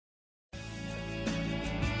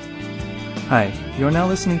Hi, you are now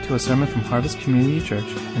listening to a sermon from Harvest Community Church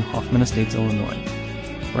in Hoffman Estates, Illinois.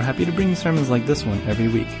 We're happy to bring you sermons like this one every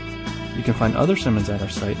week. You can find other sermons at our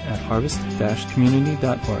site at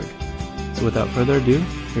harvest-community.org. So without further ado,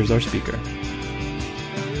 here's our speaker.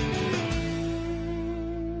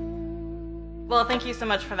 Well, thank you so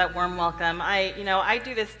much for that warm welcome. I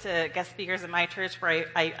do this to guest speakers at my church where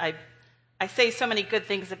I say so many good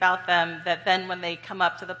things about them that then when they come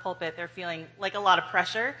up to the pulpit, they're feeling like a lot of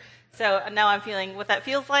pressure. So now I'm feeling what that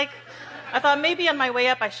feels like. I thought maybe on my way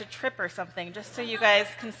up I should trip or something, just so you guys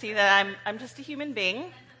can see that I'm just a human being.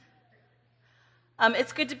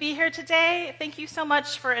 It's good to be here today. Thank you so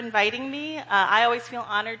much for inviting me. I always feel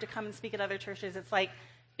honored to come and speak at other churches. It's like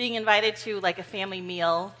being invited to like a family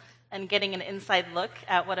meal and getting an inside look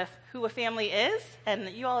at who a family is. And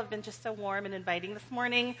you all have been just so warm and inviting this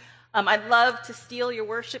morning. I'd love to steal your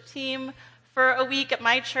worship team for a week at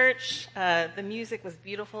my church. The music was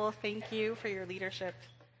beautiful. Thank you for your leadership.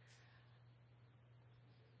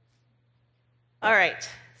 All right,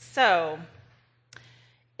 so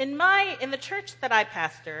in the church that I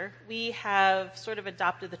pastor, we have sort of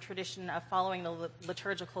adopted the tradition of following the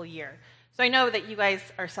liturgical year. So I know that you guys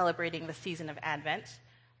are celebrating the season of Advent.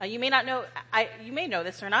 You may not know, you may know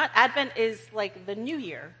this or not. Advent is like the new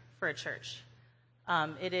year for a church.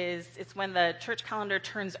 It's when the church calendar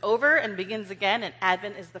turns over and begins again, and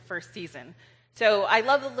Advent is the first season. So I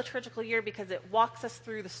love the liturgical year because it walks us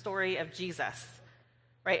through the story of Jesus,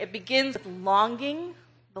 right? It begins with longing,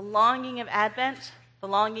 the longing of Advent, the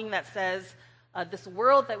longing that says, this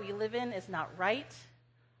world that we live in is not right,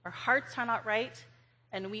 our hearts are not right,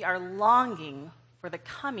 and we are longing for the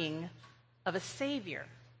coming of a Savior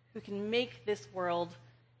who can make this world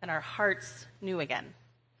and our hearts new again.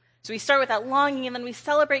 So we start with that longing, and then we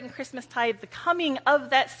celebrate in Christmastide the coming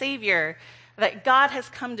of that Savior, that God has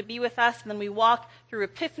come to be with us, and then we walk through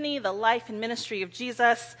Epiphany, the life and ministry of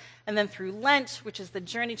Jesus, and then through Lent, which is the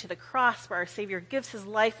journey to the cross, where our Savior gives his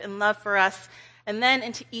life and love for us, and then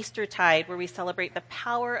into Eastertide, where we celebrate the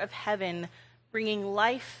power of heaven bringing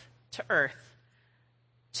life to earth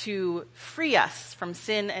to free us from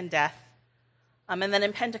sin and death. And then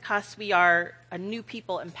in Pentecost, we are a new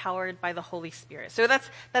people empowered by the Holy Spirit. So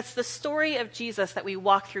that's the story of Jesus that we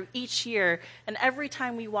walk through each year. And every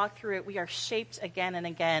time we walk through it, we are shaped again and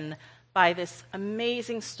again by this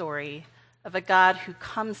amazing story of a God who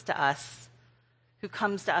comes to us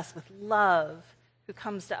with love, who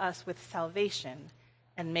comes to us with salvation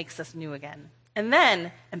and makes us new again. And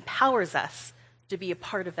then empowers us to be a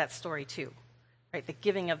part of that story too, right? The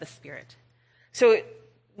giving of the Spirit. So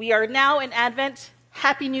we are now in Advent.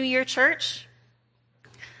 Happy New Year, church.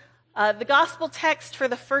 The gospel text for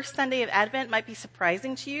the first Sunday of Advent might be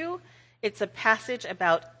surprising to you. It's a passage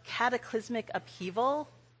about cataclysmic upheaval,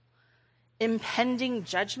 impending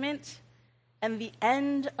judgment, and the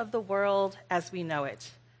end of the world as we know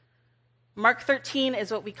it. Mark 13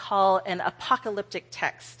 is what we call an apocalyptic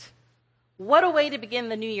text. What a way to begin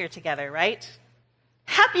the new year together, right?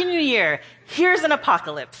 Happy New Year. Here's an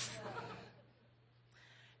apocalypse.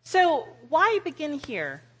 So why begin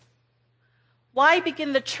here? Why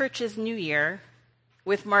begin the church's new year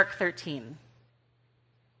with Mark 13?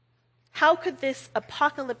 How could this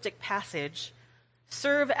apocalyptic passage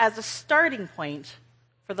serve as a starting point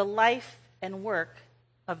for the life and work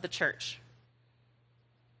of the church?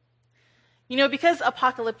 Because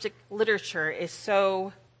apocalyptic literature is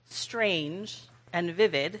so strange and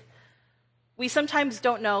vivid, we sometimes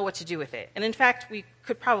don't know what to do with it. And in fact, we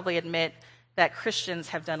could probably admit that Christians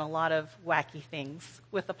have done a lot of wacky things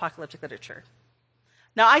with apocalyptic literature.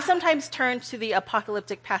 Now, I sometimes turned to the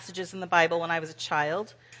apocalyptic passages in the Bible when I was a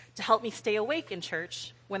child to help me stay awake in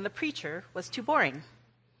church when the preacher was too boring.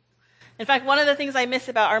 In fact, one of the things I miss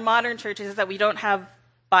about our modern churches is that we don't have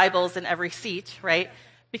Bibles in every seat, right?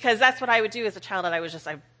 Because that's what I would do as a child, and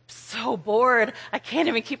I'm so bored, I can't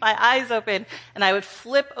even keep my eyes open. And I would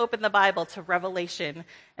flip open the Bible to Revelation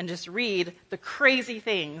and just read the crazy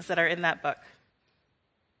things that are in that book.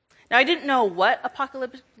 Now, I didn't know what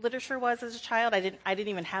apocalyptic literature was as a child. I didn't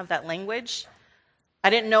even have that language. I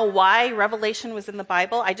didn't know why Revelation was in the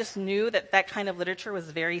Bible. I just knew that kind of literature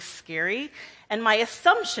was very scary. And my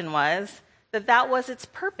assumption was that was its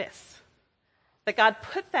purpose, that God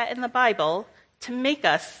put that in the Bible to make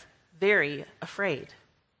us very afraid.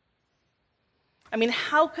 I mean,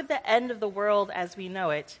 how could the end of the world as we know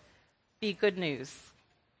it be good news?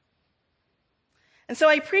 And so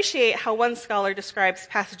I appreciate how one scholar describes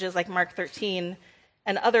passages like Mark 13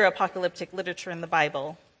 and other apocalyptic literature in the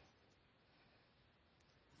Bible.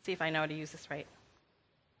 Let's see if I know how to use this right.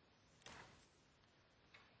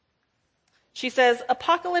 She says,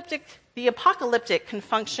 the apocalyptic can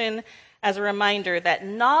function as a reminder that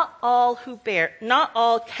not all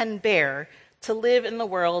can bear to live in the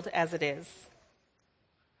world as it is.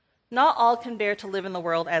 Not all can bear to live in the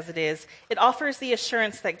world as it is. It offers the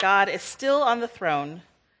assurance that God is still on the throne,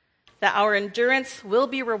 that our endurance will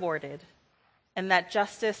be rewarded, and that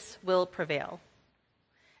justice will prevail.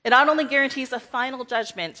 It not only guarantees a final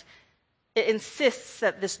judgment, it insists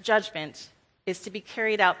that this judgment is to be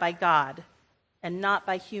carried out by God and not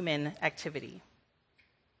by human activity.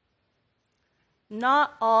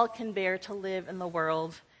 Not all can bear to live in the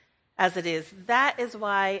world as it is. That is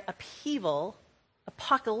why upheaval,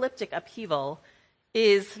 apocalyptic upheaval,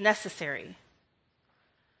 is necessary.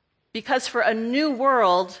 Because for a new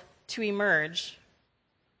world to emerge,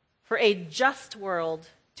 for a just world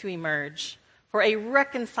to emerge, for a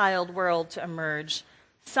reconciled world to emerge,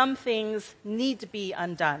 some things need to be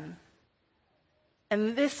undone.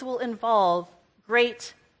 And this will involve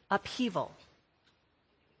great upheaval.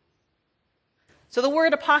 So the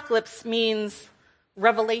word apocalypse means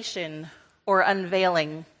revelation or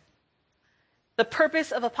unveiling. The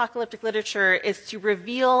purpose of apocalyptic literature is to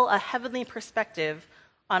reveal a heavenly perspective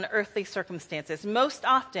on earthly circumstances, most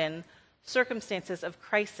often circumstances of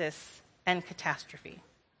crisis and catastrophe.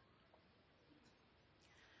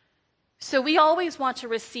 So we always want to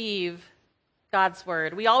receive God's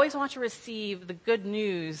word. We always want to receive the good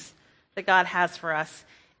news that God has for us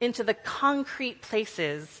into the concrete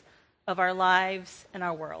places of our lives and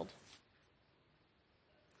our world.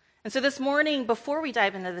 And so this morning, before we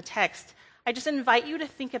dive into the text, I just invite you to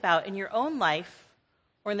think about in your own life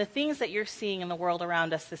or in the things that you're seeing in the world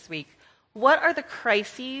around us this week, what are the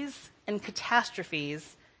crises and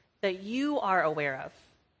catastrophes that you are aware of?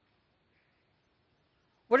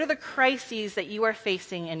 What are the crises that you are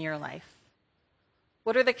facing in your life?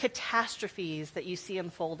 What are the catastrophes that you see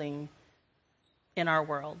unfolding in our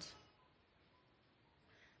world?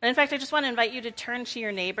 And in fact, I just want to invite you to turn to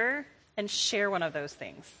your neighbor and share one of those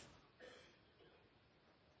things.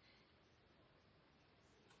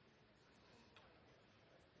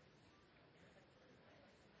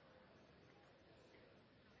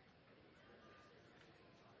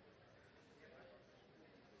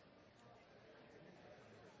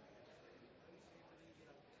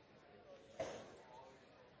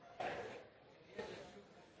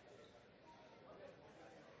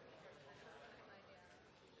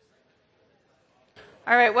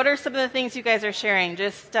 All right, what are some of the things you guys are sharing?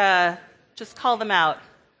 Just call them out.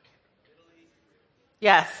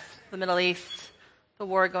 Yes, the Middle East, the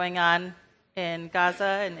war going on in Gaza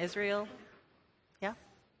and Israel. Yeah.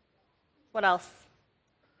 What else?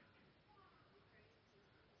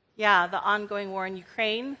 Yeah, the ongoing war in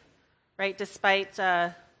Ukraine, right? Despite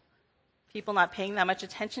people not paying that much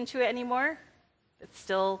attention to it anymore, it's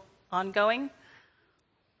still ongoing.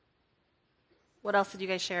 What else did you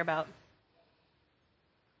guys share about?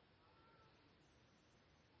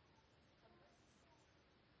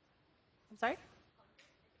 Sorry?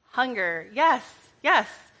 Hunger. Yes.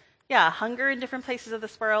 Yeah, hunger in different places of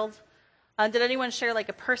this world. Did anyone share like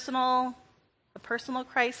a personal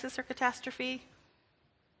crisis or catastrophe?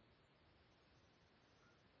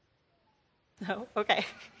 No? Okay.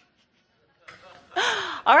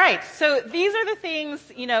 All right. So these are the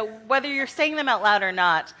things, whether you're saying them out loud or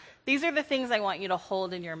not, these are the things I want you to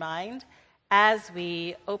hold in your mind as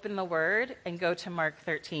we open the Word and go to Mark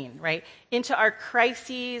 13, right? Into our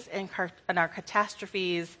crises and our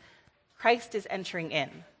catastrophes, Christ is entering in.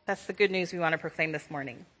 That's the good news we want to proclaim this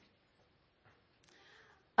morning.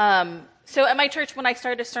 So at my church, when I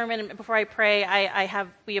start a sermon, before I pray,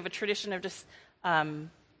 we have a tradition of just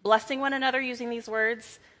blessing one another using these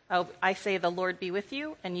words. I say, the Lord be with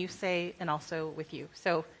you, and you say, and also with you.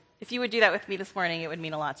 So if you would do that with me this morning, it would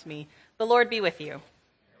mean a lot to me. The Lord be with you.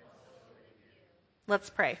 Let's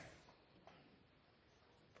pray.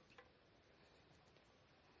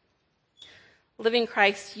 Living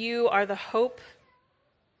Christ, you are the hope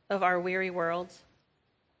of our weary world.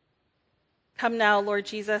 Come now, Lord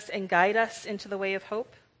Jesus, and guide us into the way of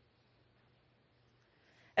hope.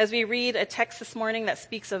 As we read a text this morning that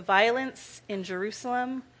speaks of violence in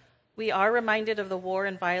Jerusalem, we are reminded of the war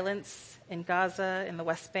and violence in Gaza, in the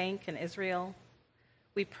West Bank, and Israel.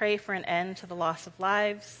 We pray for an end to the loss of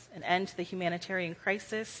lives, an end to the humanitarian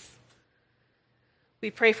crisis.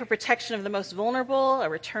 We pray for protection of the most vulnerable, a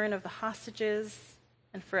return of the hostages,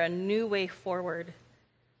 and for a new way forward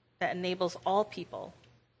that enables all people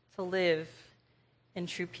to live in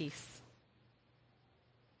true peace.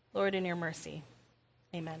 Lord, in your mercy,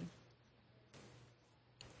 amen.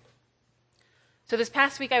 So this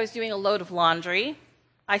past week I was doing a load of laundry.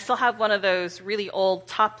 I still have one of those really old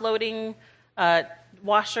top-loading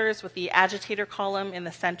washers with the agitator column in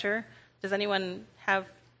the center. Does anyone have,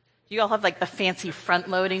 do you all have like the fancy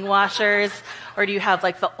front-loading washers? Or do you have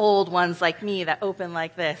like the old ones like me that open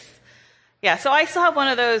like this? Yeah, so I still have one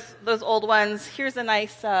of those old ones. Here's a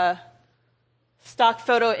nice stock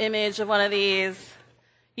photo image of one of these.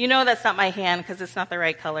 You know that's not my hand because it's not the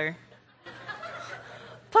right color.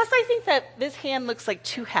 Plus, I think that this hand looks like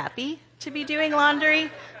too happy to be doing laundry.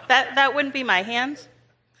 That wouldn't be my hand.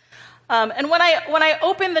 And when I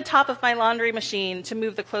opened the top of my laundry machine to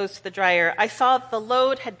move the clothes to the dryer, I saw that the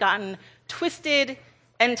load had gotten twisted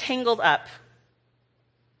and tangled up.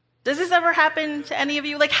 Does this ever happen to any of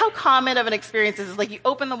you? Like, how common of an experience is this? Like, you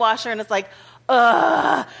open the washer and it's like,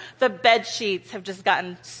 ugh, the bed sheets have just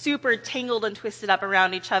gotten super tangled and twisted up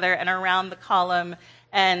around each other and around the column.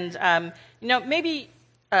 And, maybe,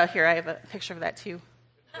 here, I have a picture of that too.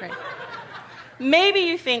 Right. Maybe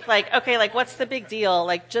you think like, okay, like what's the big deal?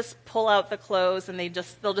 Like just pull out the clothes and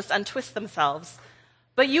they'll just untwist themselves.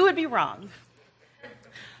 But you would be wrong.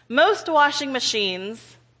 Most washing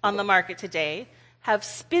machines on the market today have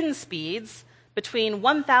spin speeds between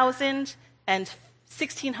 1,000 and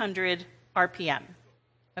 1,600 RPM.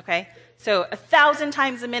 Okay? So 1,000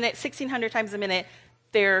 times a minute, 1,600 times a minute,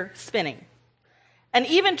 they're spinning. And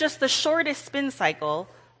even just the shortest spin cycle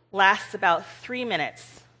lasts about 3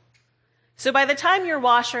 minutes. So by the time your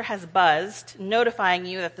washer has buzzed, notifying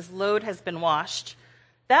you that this load has been washed,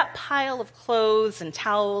 that pile of clothes and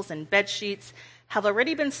towels and bed sheets have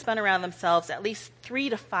already been spun around themselves at least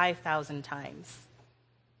 3,000 to 5,000 times.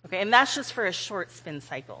 Okay, and that's just for a short spin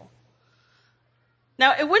cycle.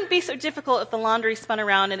 Now, it wouldn't be so difficult if the laundry spun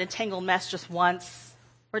around in a tangled mess just once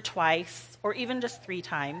or twice or even just 3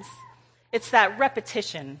 times. It's that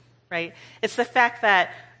repetition, right? It's the fact that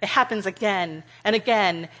it happens again and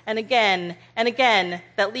again and again and again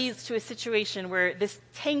that leads to a situation where this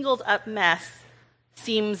tangled up mess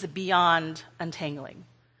seems beyond untangling.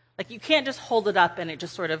 Like you can't just hold it up and it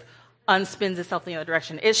just sort of unspins itself in the other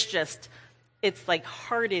direction. It's like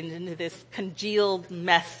hardened into this congealed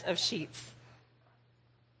mess of sheets.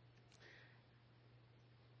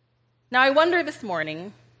 Now I wonder this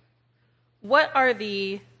morning, what are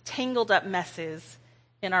the tangled up messes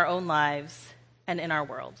in our own lives and in our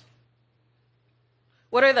world?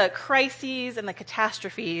 What are the crises and the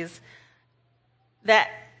catastrophes that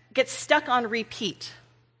get stuck on repeat,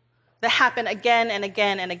 that happen again and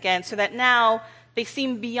again and again, so that now they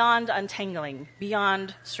seem beyond untangling,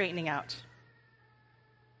 beyond straightening out?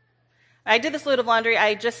 I did this load of laundry.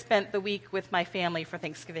 I just spent the week with my family for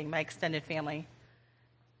Thanksgiving, my extended family.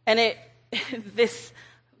 And this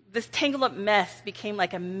tangled up mess became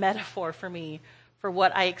like a metaphor for me for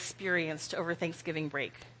what I experienced over Thanksgiving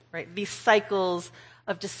break, right? These cycles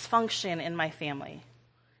of dysfunction in my family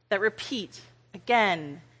that repeat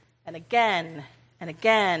again and again and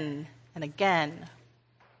again and again.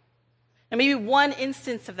 And maybe one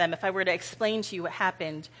instance of them, if I were to explain to you what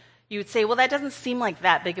happened, you would say, well, that doesn't seem like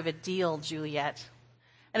that big of a deal, Juliet.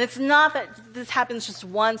 And it's not that this happens just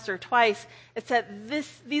once or twice. It's that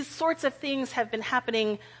these sorts of things have been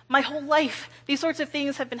happening my whole life. These sorts of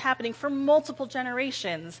things have been happening for multiple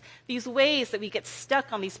generations. These ways that we get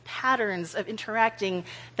stuck on these patterns of interacting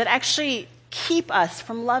that actually keep us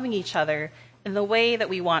from loving each other in the way that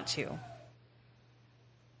we want to.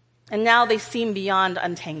 And now they seem beyond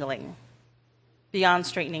untangling, beyond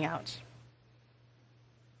straightening out.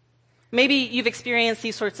 Maybe you've experienced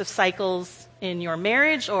these sorts of cycles in your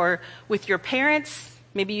marriage or with your parents.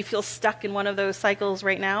 Maybe you feel stuck in one of those cycles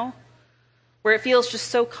right now, where it feels just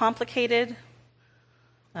so complicated.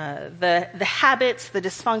 The habits, the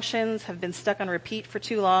dysfunctions have been stuck on repeat for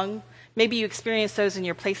too long. Maybe you experience those in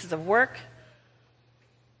your places of work.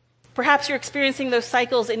 Perhaps you're experiencing those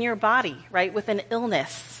cycles in your body, right, with an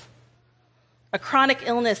illness, a chronic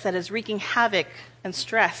illness that is wreaking havoc and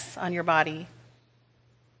stress on your body.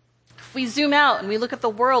 If we zoom out and we look at the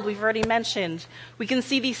world we've already mentioned, we can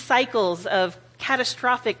see these cycles of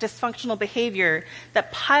catastrophic dysfunctional behavior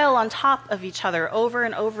that pile on top of each other over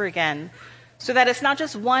and over again, so that it's not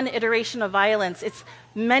just one iteration of violence, it's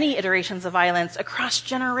many iterations of violence across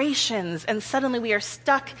generations, and suddenly we are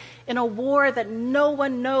stuck in a war that no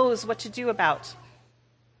one knows what to do about.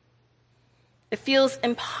 It feels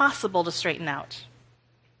impossible to straighten out.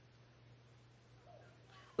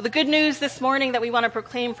 Well, the good news this morning that we want to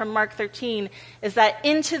proclaim from Mark 13 is that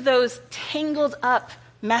into those tangled up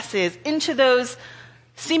messes, into those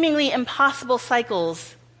seemingly impossible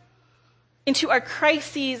cycles, into our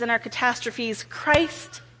crises and our catastrophes,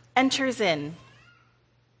 Christ enters in.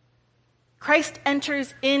 Christ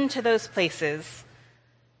enters into those places.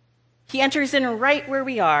 He enters in right where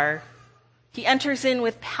we are. He enters in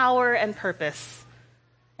with power and purpose.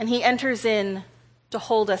 And he enters in to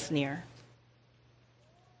hold us near.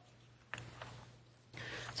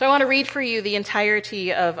 So I want to read for you the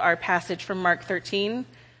entirety of our passage from Mark 13.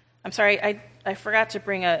 I'm sorry, I forgot to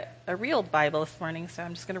bring a real Bible this morning, so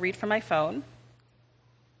I'm just going to read from my phone.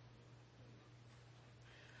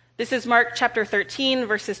 This is Mark chapter 13,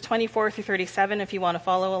 verses 24 through 37, if you want to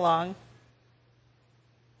follow along.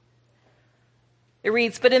 It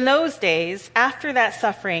reads, "But in those days, after that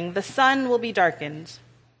suffering, the sun will be darkened,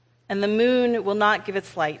 and the moon will not give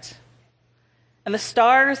its light, and the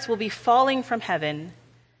stars will be falling from heaven,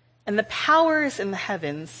 and the powers in the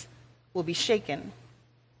heavens will be shaken.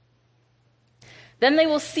 Then they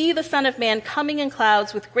will see the Son of Man coming in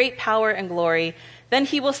clouds with great power and glory. Then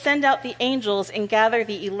he will send out the angels and gather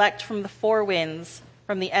the elect from the four winds,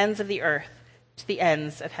 from the ends of the earth to the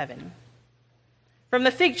ends of heaven. From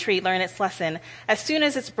the fig tree, learn its lesson. As soon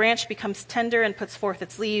as its branch becomes tender and puts forth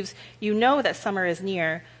its leaves, you know that summer is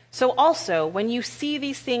near. So also, when you see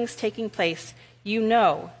these things taking place, you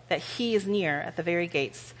know that he is near at the very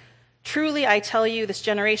gates. Truly, I tell you, this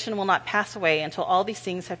generation will not pass away until all these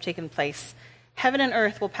things have taken place. Heaven and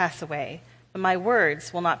earth will pass away, but my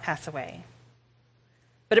words will not pass away.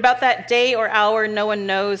 But about that day or hour no one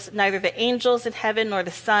knows, neither the angels in heaven nor the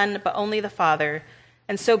Son, but only the Father.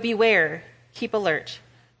 And so beware, keep alert,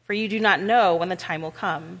 for you do not know when the time will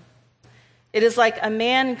come. It is like a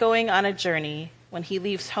man going on a journey when he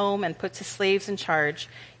leaves home and puts his slaves in charge,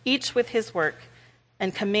 each with his work,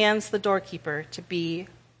 and commands the doorkeeper to be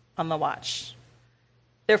on the watch.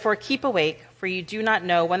 Therefore keep awake, for you do not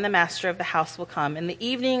know when the master of the house will come, in the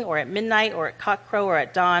evening or at midnight or at cockcrow or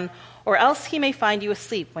at dawn, or else he may find you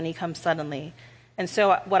asleep when he comes suddenly. And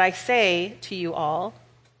so what I say to you all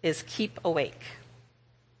is keep awake."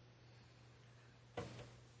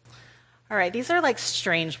 All right, these are like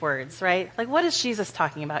strange words, right? Like, what is Jesus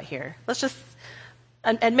talking about here? Let's just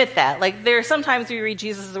admit that. Like, there are sometimes we read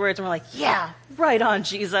Jesus' words and we're like, yeah, right on,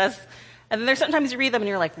 Jesus. And then there's sometimes you read them and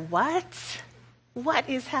you're like, what? What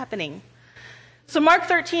is happening? So Mark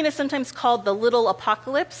 13 is sometimes called the little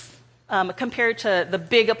apocalypse, compared to the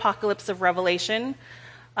big apocalypse of Revelation.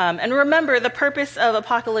 And remember, the purpose of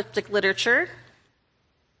apocalyptic literature...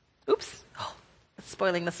 Oops. Oh, that's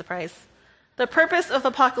spoiling the surprise. The purpose of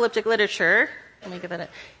apocalyptic literature, let me get that in,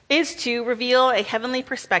 is to reveal a heavenly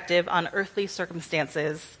perspective on earthly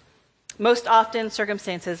circumstances, most often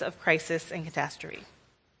circumstances of crisis and catastrophe.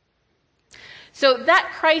 So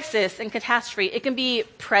that crisis and catastrophe, it can be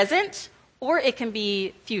present or it can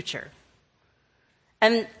be future.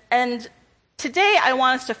 And today I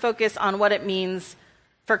want us to focus on what it means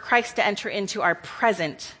for Christ to enter into our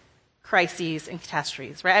present crises and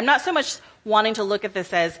catastrophes, right? I'm not so much wanting to look at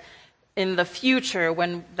this as in the future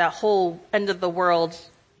when that whole end of the world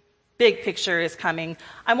big picture is coming.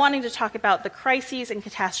 I'm wanting to talk about the crises and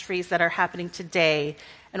catastrophes that are happening today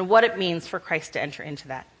and what it means for Christ to enter into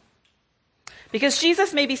that. Because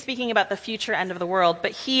Jesus may be speaking about the future end of the world,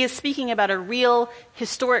 but he is speaking about a real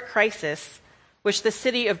historic crisis which the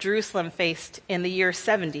city of Jerusalem faced in the year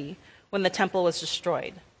 70 when the temple was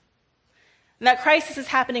destroyed. And that crisis is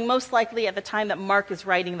happening most likely at the time that Mark is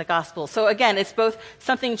writing the gospel. So again, it's both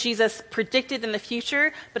something Jesus predicted in the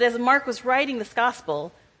future, but as Mark was writing this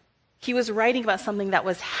gospel, he was writing about something that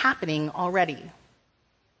was happening already.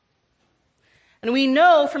 And we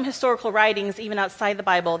know from historical writings, even outside the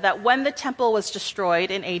Bible, that when the temple was destroyed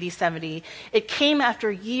in AD 70, it came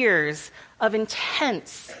after years of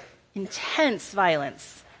intense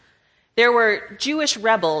violence. There were Jewish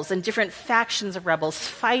rebels and different factions of rebels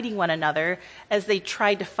fighting one another as they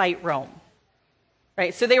tried to fight Rome.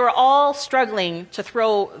 Right? So they were all struggling to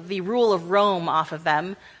throw the rule of Rome off of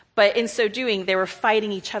them, but in so doing, they were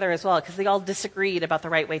fighting each other as well because they all disagreed about the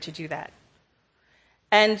right way to do that.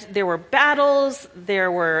 And there were battles,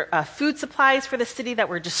 there were food supplies for the city that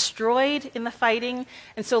were destroyed in the fighting,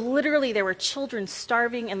 and so literally there were children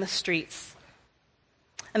starving in the streets.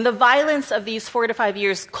 And the violence of these 4 to 5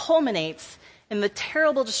 years culminates in the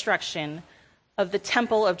terrible destruction of the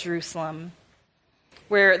Temple of Jerusalem,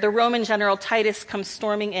 where the Roman general Titus comes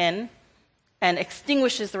storming in and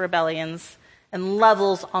extinguishes the rebellions and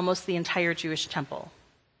levels almost the entire Jewish temple.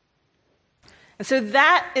 And so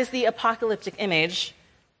that is the apocalyptic image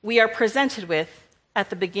we are presented with at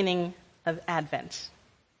the beginning of Advent.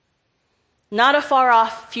 Not a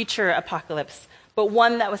far-off future apocalypse, but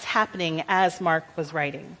one that was happening as Mark was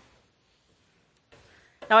writing.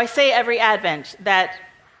 Now, I say every Advent that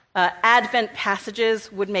Advent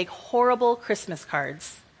passages would make horrible Christmas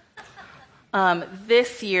cards.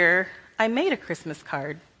 This year, I made a Christmas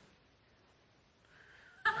card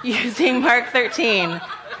using Mark 13.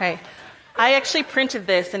 Okay. I actually printed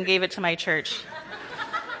this and gave it to my church.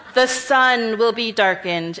 The sun will be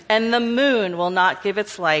darkened, and the moon will not give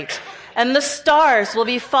its light, and the stars will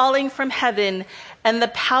be falling from heaven, and the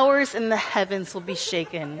powers in the heavens will be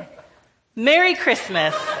shaken. Merry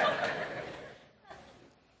Christmas.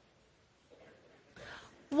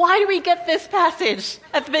 Why do we get this passage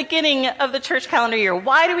at the beginning of the church calendar year?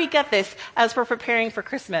 Why do we get this as we're preparing for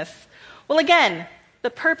Christmas? Well, again, the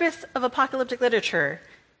purpose of apocalyptic literature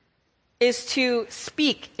is to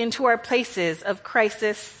speak into our places of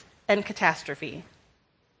crisis and catastrophe.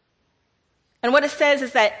 And what it says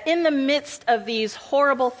is that in the midst of these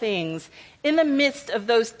horrible things, in the midst of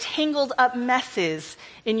those tangled up messes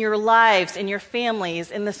in your lives, in your families,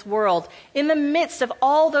 in this world, in the midst of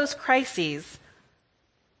all those crises,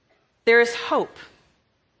 there is hope.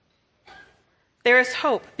 There is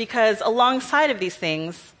hope because alongside of these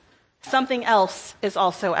things, something else is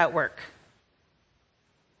also at work.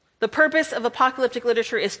 The purpose of apocalyptic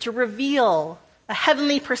literature is to reveal a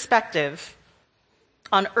heavenly perspective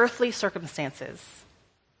on earthly circumstances.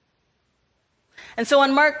 And so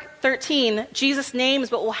on Mark 13, Jesus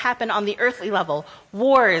names what will happen on the earthly level: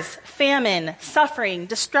 wars, famine, suffering,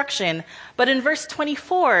 destruction. But in verse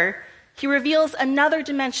 24, he reveals another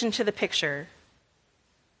dimension to the picture.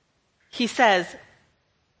 He says,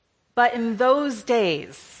 but in those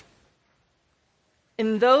days,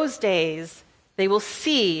 they will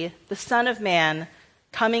see the Son of Man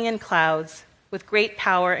coming in clouds with great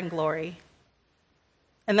power and glory.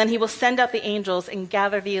 And then he will send out the angels and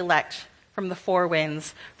gather the elect from the four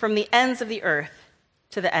winds, from the ends of the earth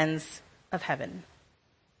to the ends of heaven.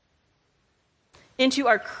 Into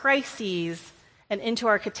our crises and into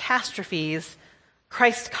our catastrophes,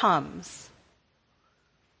 Christ comes.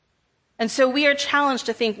 And so we are challenged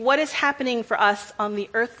to think, what is happening for us on the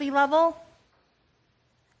earthly level?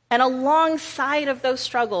 And alongside of those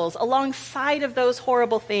struggles, alongside of those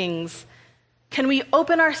horrible things, can we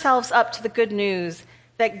open ourselves up to the good news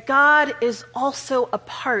that God is also a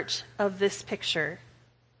part of this picture?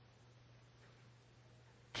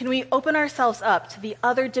 Can we open ourselves up to the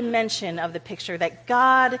other dimension of the picture, that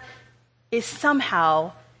God is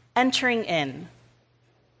somehow entering in?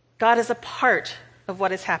 God is a part of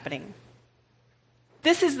what is happening.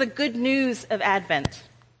 This is the good news of Advent.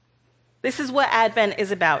 This is what Advent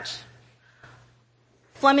is about.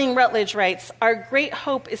 Fleming Rutledge writes, "Our great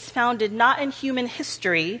hope is founded not in human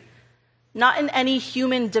history, not in any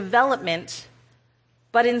human development,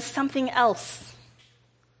 but in something else.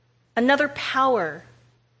 Another power,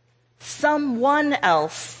 someone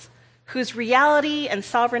else, whose reality and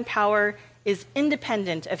sovereign power is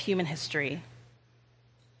independent of human history."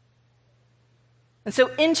 And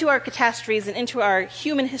so into our catastrophes and into our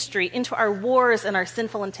human history, into our wars and our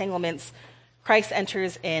sinful entanglements, Christ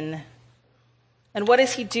enters in. And what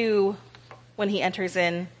does he do when he enters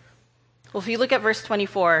in? Well, if you look at verse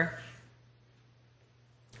 24,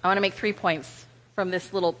 I want to make 3 points from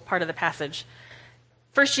this little part of the passage.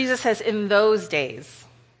 First, Jesus says, in those days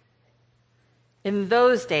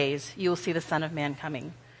you will see the Son of Man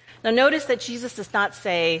coming. Now notice that Jesus does not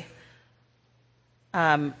say,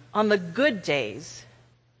 on the good days,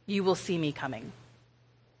 you will see me coming.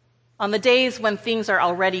 On the days when things are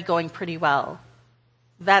already going pretty well,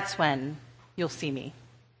 that's when you'll see me.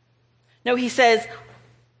 No, he says,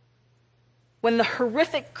 when the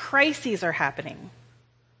horrific crises are happening,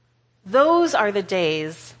 those are the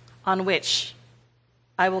days on which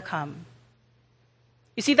I will come.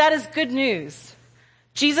 You see, that is good news.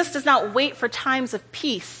 Jesus does not wait for times of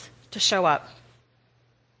peace to show up.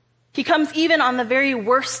 He comes even on the very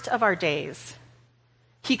worst of our days.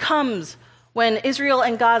 He comes when Israel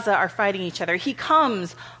and Gaza are fighting each other. He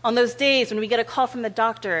comes on those days when we get a call from the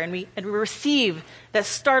doctor and we receive that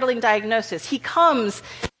startling diagnosis. He comes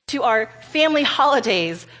to our family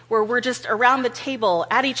holidays where we're just around the table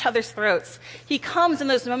at each other's throats. He comes in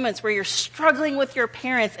those moments where you're struggling with your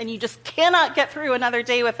parents and you just cannot get through another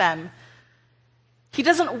day with them. He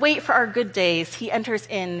doesn't wait for our good days. He enters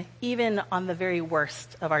in even on the very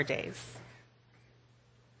worst of our days.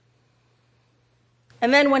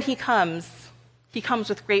 And then when he comes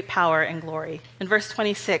with great power and glory. In verse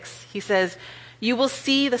 26, he says, you will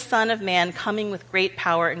see the Son of Man coming with great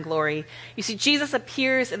power and glory. You see, Jesus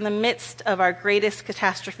appears in the midst of our greatest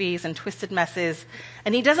catastrophes and twisted messes,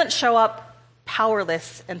 and he doesn't show up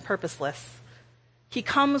powerless and purposeless. He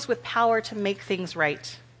comes with power to make things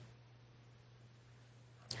right.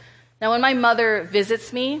 Now, when my mother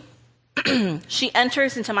visits me, she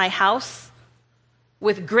enters into my house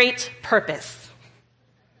with great purpose.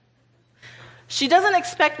 She doesn't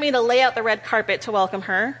expect me to lay out the red carpet to welcome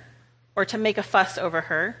her or to make a fuss over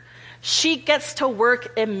her. She gets to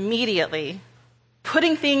work immediately,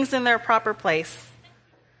 putting things in their proper place,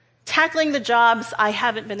 tackling the jobs I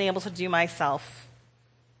haven't been able to do myself.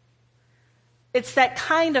 It's that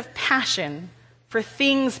kind of passion for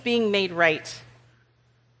things being made right.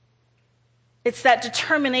 It's that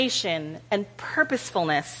determination and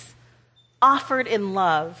purposefulness offered in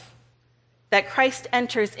love that Christ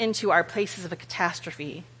enters into our places of a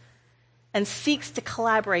catastrophe and seeks to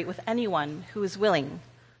collaborate with anyone who is willing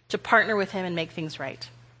to partner with him and make things right.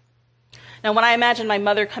 Now, when I imagine my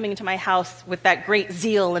mother coming into my house with that great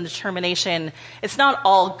zeal and determination, it's not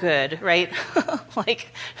all good, right?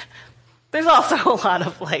 There's also a lot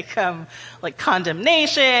of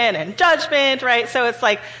condemnation and judgment, right? So it's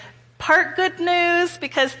part good news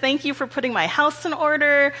because thank you for putting my house in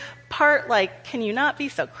order. Part can you not be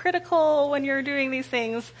so critical when you're doing these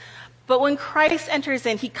things? But when Christ enters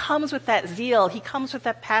in, he comes with that zeal, he comes with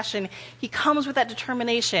that passion, he comes with that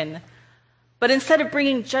determination. But instead of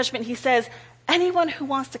bringing judgment, he says, anyone who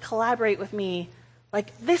wants to collaborate with me,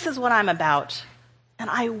 this is what I'm about. And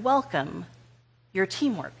I welcome your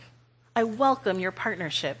teamwork. I welcome your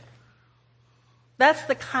partnership. That's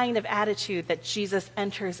the kind of attitude that Jesus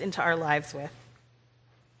enters into our lives with.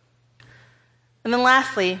 And then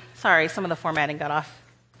lastly, sorry, some of the formatting got off.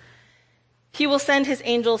 He will send his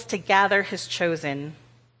angels to gather his chosen.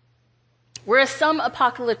 Whereas some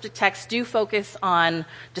apocalyptic texts do focus on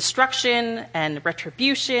destruction and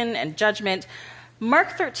retribution and judgment,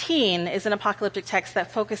 Mark 13 is an apocalyptic text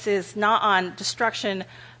that focuses not on destruction,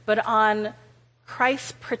 but on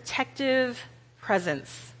Christ's protective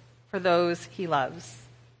presence for those he loves.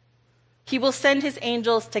 He will send his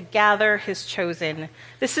angels to gather his chosen.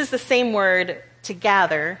 This is the same word, to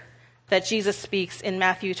gather, that Jesus speaks in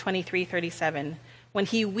Matthew 23:37, when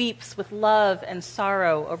he weeps with love and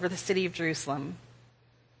sorrow over the city of Jerusalem.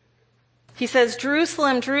 He says,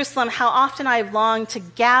 Jerusalem, Jerusalem, how often I've longed to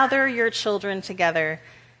gather your children together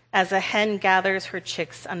as a hen gathers her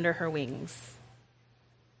chicks under her wings.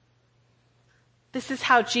 This is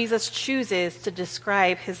how Jesus chooses to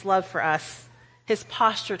describe his love for us, his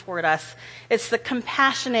posture toward us. It's the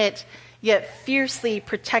compassionate yet fiercely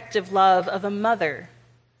protective love of a mother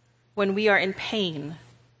when we are in pain,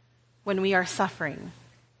 when we are suffering.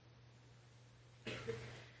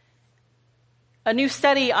 A new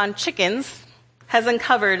study on chickens has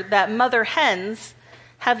uncovered that mother hens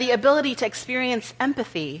have the ability to experience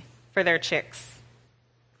empathy for their chicks.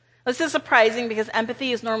 This is surprising because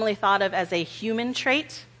empathy is normally thought of as a human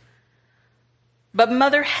trait, but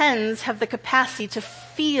mother hens have the capacity to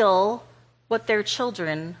feel what their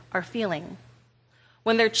children are feeling.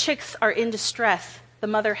 When their chicks are in distress, the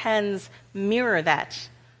mother hens mirror that,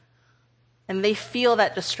 and they feel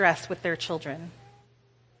that distress with their children.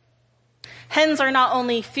 Hens are not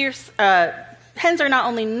only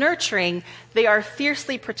nurturing, they are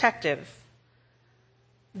fiercely protective.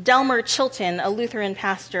 Delmer Chilton, a Lutheran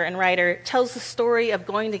pastor and writer, tells the story of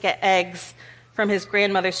going to get eggs from his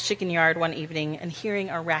grandmother's chicken yard one evening and hearing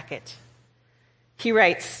a racket. He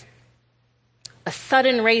writes, a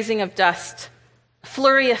sudden raising of dust,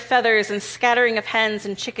 flurry of feathers and scattering of hens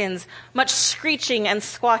and chickens, much screeching and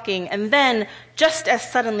squawking, and then, just as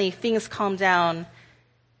suddenly, things calmed down,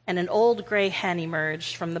 and an old gray hen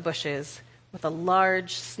emerged from the bushes with a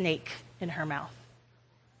large snake in her mouth.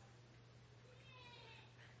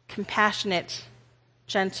 Compassionate,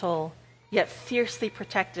 gentle, yet fiercely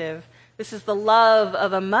protective. This is the love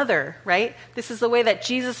of a mother, right? This is the way that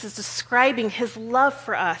Jesus is describing his love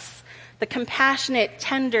for us. The compassionate,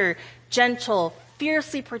 tender, gentle,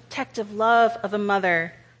 fiercely protective love of a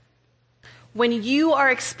mother. When you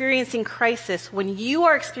are experiencing crisis, when you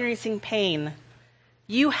are experiencing pain,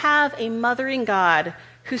 you have a mothering God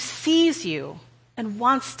who sees you and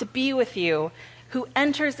wants to be with you, who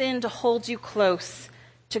enters in to hold you close,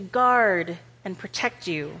 to guard and protect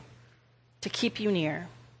you, to keep you near.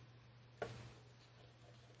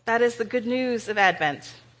 That is the good news of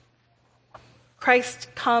Advent. Christ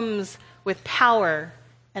comes with power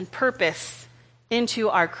and purpose into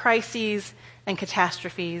our crises and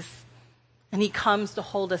catastrophes, and he comes to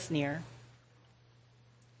hold us near.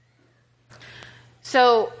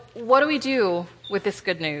 So, what do we do with this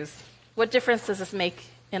good news? What difference does this make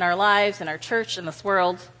in our lives, in our church, in this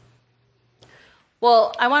world?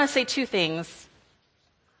 Well, I want to say two things.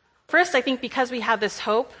 First, I think because we have this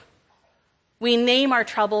hope, we name our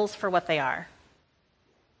troubles for what they are.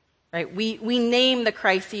 Right? We name the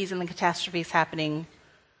crises and the catastrophes happening.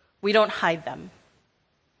 We don't hide them.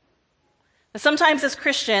 But sometimes as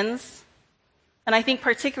Christians, and I think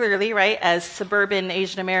particularly, right, as suburban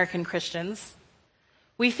Asian American Christians,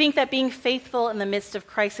 we think that being faithful in the midst of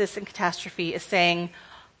crisis and catastrophe is saying,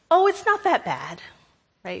 oh, it's not that bad,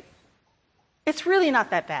 right? It's really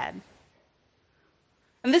not that bad.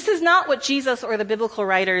 And this is not what Jesus or the biblical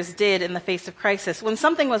writers did in the face of crisis. When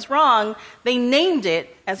something was wrong, they named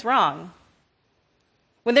it as wrong.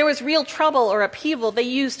 When there was real trouble or upheaval, they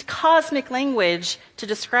used cosmic language to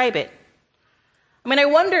describe it. I mean, I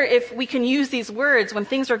wonder if we can use these words when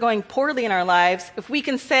things are going poorly in our lives, if we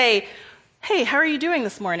can say, hey, how are you doing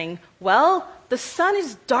this morning? Well, the sun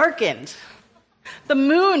is darkened. The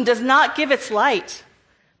moon does not give its light.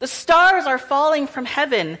 The stars are falling from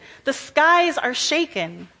heaven. The skies are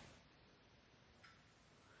shaken.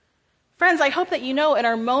 Friends, I hope that you know in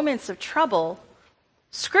our moments of trouble,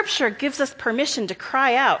 Scripture gives us permission to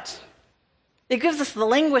cry out. It gives us the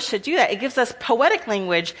language to do that. It gives us poetic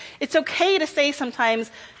language. It's okay to say sometimes,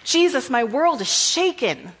 Jesus, my world is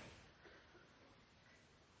shaken.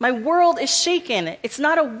 My world is shaken. It's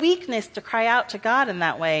not a weakness to cry out to God in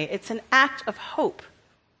that way. It's an act of hope.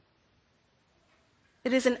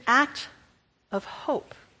 It is an act of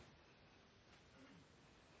hope.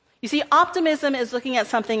 You see, optimism is looking at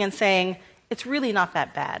something and saying, it's really not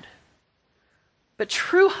that bad. But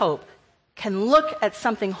true hope can look at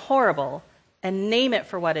something horrible and name it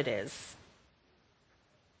for what it is.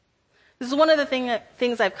 This is one of the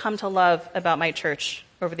things I've come to love about my church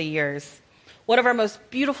over the years. One of our most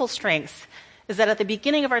beautiful strengths is that at the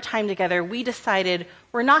beginning of our time together, we decided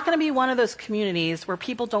we're not going to be one of those communities where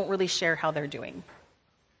people don't really share how they're doing.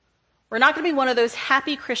 We're not going to be one of those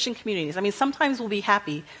happy Christian communities. I mean, sometimes we'll be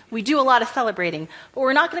happy. We do a lot of celebrating. But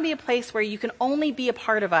we're not going to be a place where you can only be a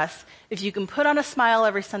part of us if you can put on a smile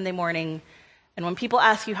every Sunday morning, and when people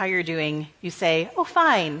ask you how you're doing, you say, oh,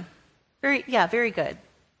 fine. Very good.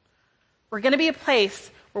 We're going to be a place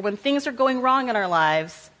where when things are going wrong in our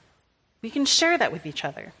lives, we can share that with each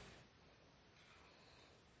other.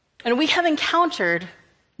 And we have encountered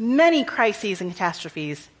many crises and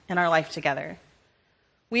catastrophes in our life together.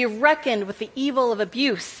 We have reckoned with the evil of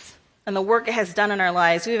abuse and the work it has done in our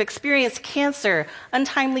lives. We've experienced cancer,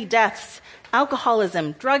 untimely deaths,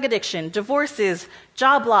 alcoholism, drug addiction, divorces,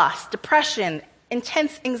 job loss, depression,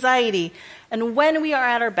 intense anxiety. And when we are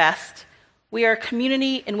at our best, we are a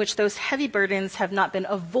community in which those heavy burdens have not been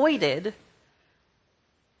avoided.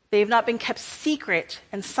 They have not been kept secret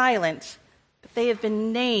and silent, but they have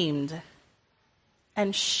been named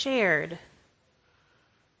and shared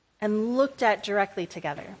and looked at directly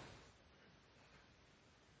together.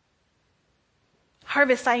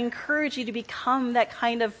 Harvest, I encourage you to become that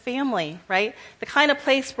kind of family, right? The kind of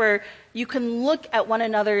place where you can look at one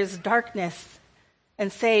another's darkness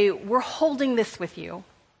and say, we're holding this with you.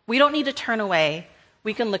 We don't need to turn away.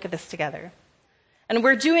 We can look at this together. And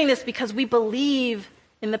we're doing this because we believe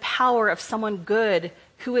in the power of someone good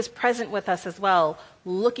who is present with us as well,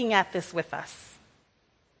 looking at this with us.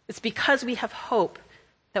 It's because we have hope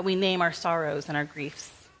that we name our sorrows and our griefs.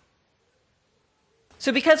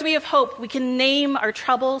 So because we have hope, we can name our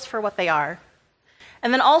troubles for what they are.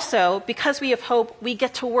 And then also, because we have hope, we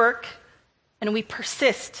get to work and we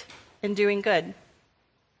persist in doing good.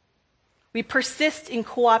 We persist in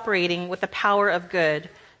cooperating with the power of good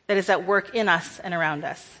that is at work in us and around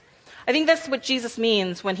us. I think that's what Jesus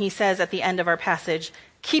means when he says at the end of our passage,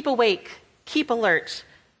 keep awake, keep alert,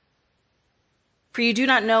 for you do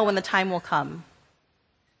not know when the time will come.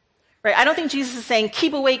 Right? I don't think Jesus is saying,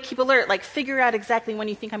 keep awake, keep alert, like figure out exactly when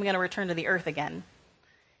you think I'm going to return to the earth again.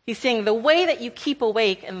 He's saying the way that you keep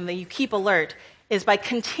awake and that you keep alert is by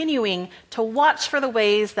continuing to watch for the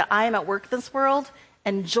ways that I am at work in this world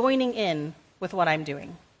and joining in with what I'm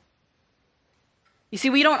doing. You see,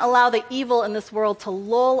 we don't allow the evil in this world to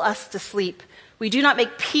lull us to sleep. We do not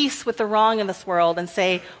make peace with the wrong in this world and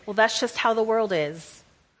say, well, that's just how the world is.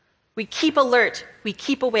 We keep alert, we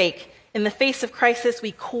keep awake. In the face of crisis,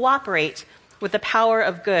 we cooperate with the power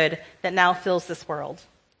of good that now fills this world.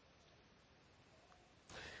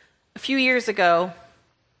 A few years ago,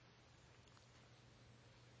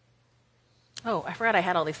 I forgot I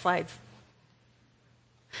had all these slides.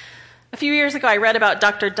 A few years ago, I read about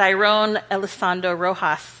Dr. Dairon Elizondo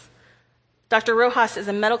Rojas. Dr. Rojas is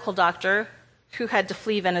a medical doctor who had to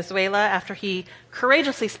flee Venezuela after he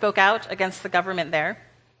courageously spoke out against the government there.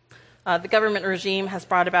 The government regime has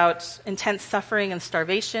brought about intense suffering and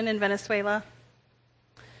starvation in Venezuela.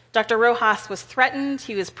 Dr. Rojas was threatened.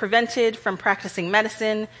 He was prevented from practicing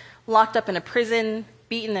medicine, locked up in a prison,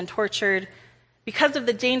 beaten and tortured. Because of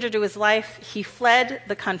the danger to his life, he fled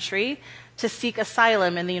the country to seek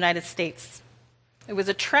asylum in the United States. It was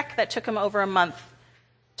a trek that took him over a month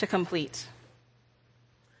to complete.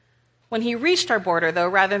 When he reached our border, though,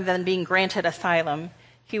 rather than being granted asylum,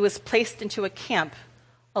 he was placed into a camp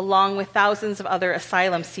along with thousands of other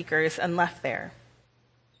asylum seekers and left there.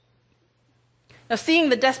 Now, seeing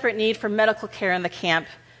the desperate need for medical care in the camp,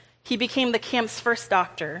 He became the camp's first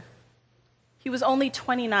doctor. He was only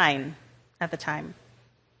 29 at the time.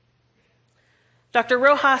 Dr.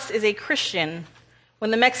 Rojas is a Christian.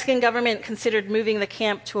 When the Mexican government considered moving the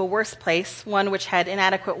camp to a worse place, one which had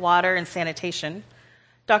inadequate water and sanitation,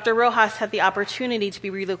 Dr. Rojas had the opportunity to be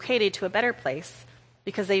relocated to a better place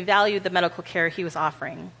because they valued the medical care he was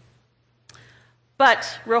offering.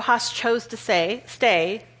 But Rojas chose to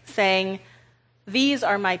stay, saying, "These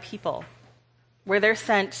are my people. Where they're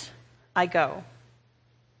sent, I go."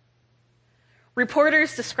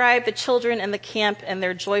 Reporters describe the children in the camp and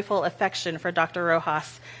their joyful affection for Dr.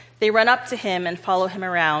 Rojas. They run up to him and follow him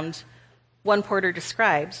around, one porter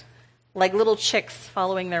described, like little chicks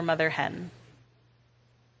following their mother hen.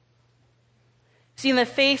 See, in the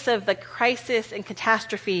face of the crisis and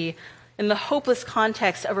catastrophe, in the hopeless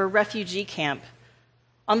context of a refugee camp,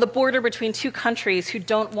 on the border between two countries who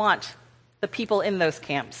don't want the people in those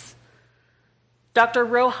camps, Dr.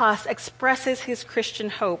 Rojas expresses his Christian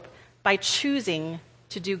hope by choosing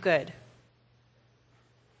to do good.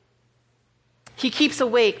 He keeps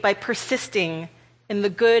awake by persisting in the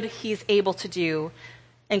good he's able to do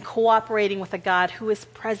and cooperating with a God who is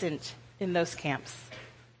present in those camps.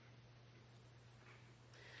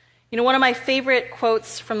 You know, one of my favorite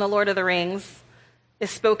quotes from The Lord of the Rings is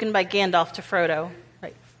spoken by Gandalf to Frodo.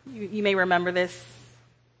 Right? You may remember this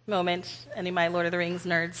moment, any of my Lord of the Rings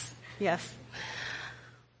nerds. Yes.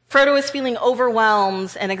 Frodo is feeling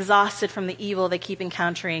overwhelmed and exhausted from the evil they keep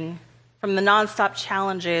encountering, from the nonstop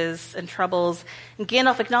challenges and troubles. And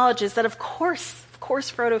Gandalf acknowledges that, of course,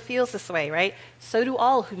 Frodo feels this way, right? So do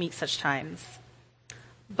all who meet such times.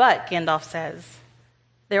 But, Gandalf says,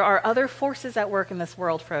 there are other forces at work in this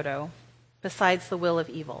world, Frodo, besides the will of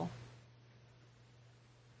evil.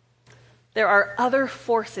 There are other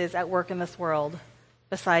forces at work in this world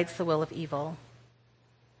besides the will of evil.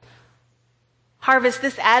 Harvest,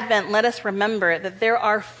 this Advent, let us remember that there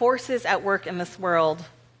are forces at work in this world,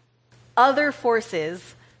 other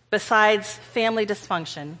forces besides family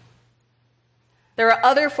dysfunction. There are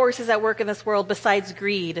other forces at work in this world besides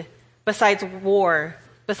greed, besides war,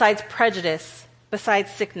 besides prejudice,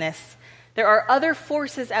 besides sickness. There are other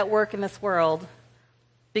forces at work in this world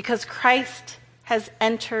because Christ has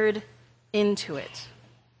entered into it.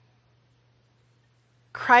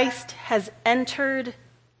 Christ has entered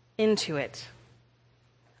into it.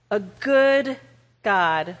 A good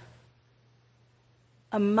God,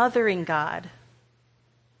 a mothering God,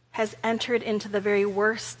 has entered into the very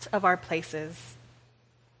worst of our places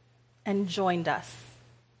and joined us.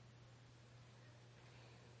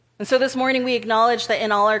 And so this morning we acknowledge that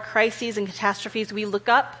in all our crises and catastrophes, we look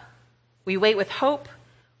up, we wait with hope,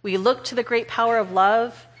 we look to the great power of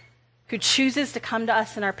love, who chooses to come to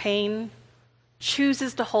us in our pain,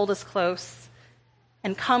 chooses to hold us close,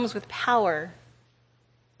 and comes with power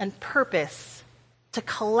and purpose to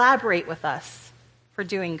collaborate with us for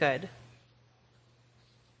doing good.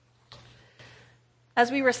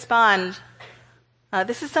 As we respond,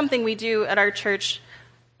 this is something we do at our church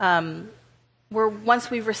where once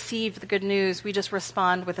we've received the good news, we just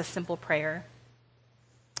respond with a simple prayer.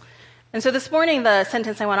 And so this morning, the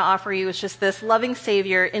sentence I want to offer you is just this: loving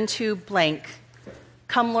Savior into blank.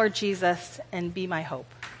 Come, Lord Jesus, and be my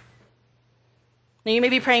hope. Now, you may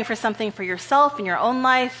be praying for something for yourself in your own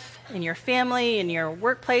life, in your family, in your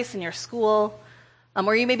workplace, in your school,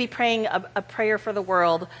 or you may be praying a prayer for the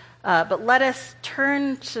world. But let us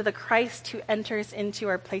turn to the Christ who enters into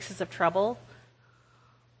our places of trouble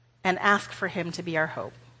and ask for him to be our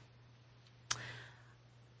hope.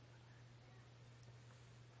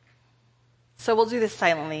 So we'll do this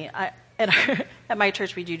silently. At my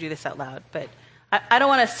church, we do this out loud, but I don't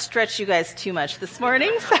want to stretch you guys too much this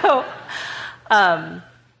morning, so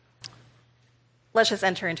let's just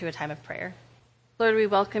enter into a time of prayer. Lord, we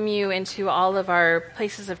welcome you into all of our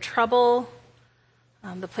places of trouble,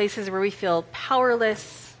 the places where we feel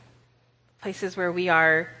powerless, places where we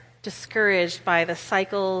are discouraged by the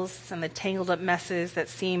cycles and the tangled up messes that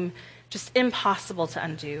seem just impossible to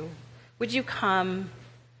undo. Would you come?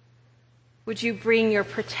 Would you bring your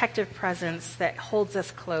protective presence that holds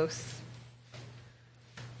us close?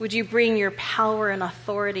 Would you bring your power and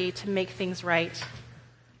authority to make things right?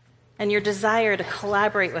 And your desire to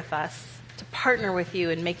collaborate with us, to partner with you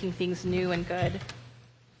in making things new and good.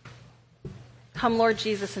 Come, Lord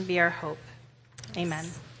Jesus, and be our hope. Amen.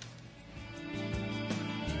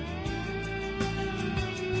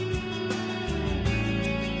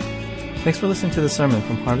 Thanks for listening to the sermon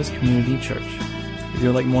from Harvest Community Church. If you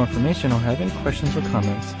would like more information or have any questions or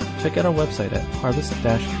comments, check out our website at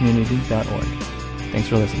harvest-community.org. Thanks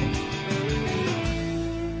for listening.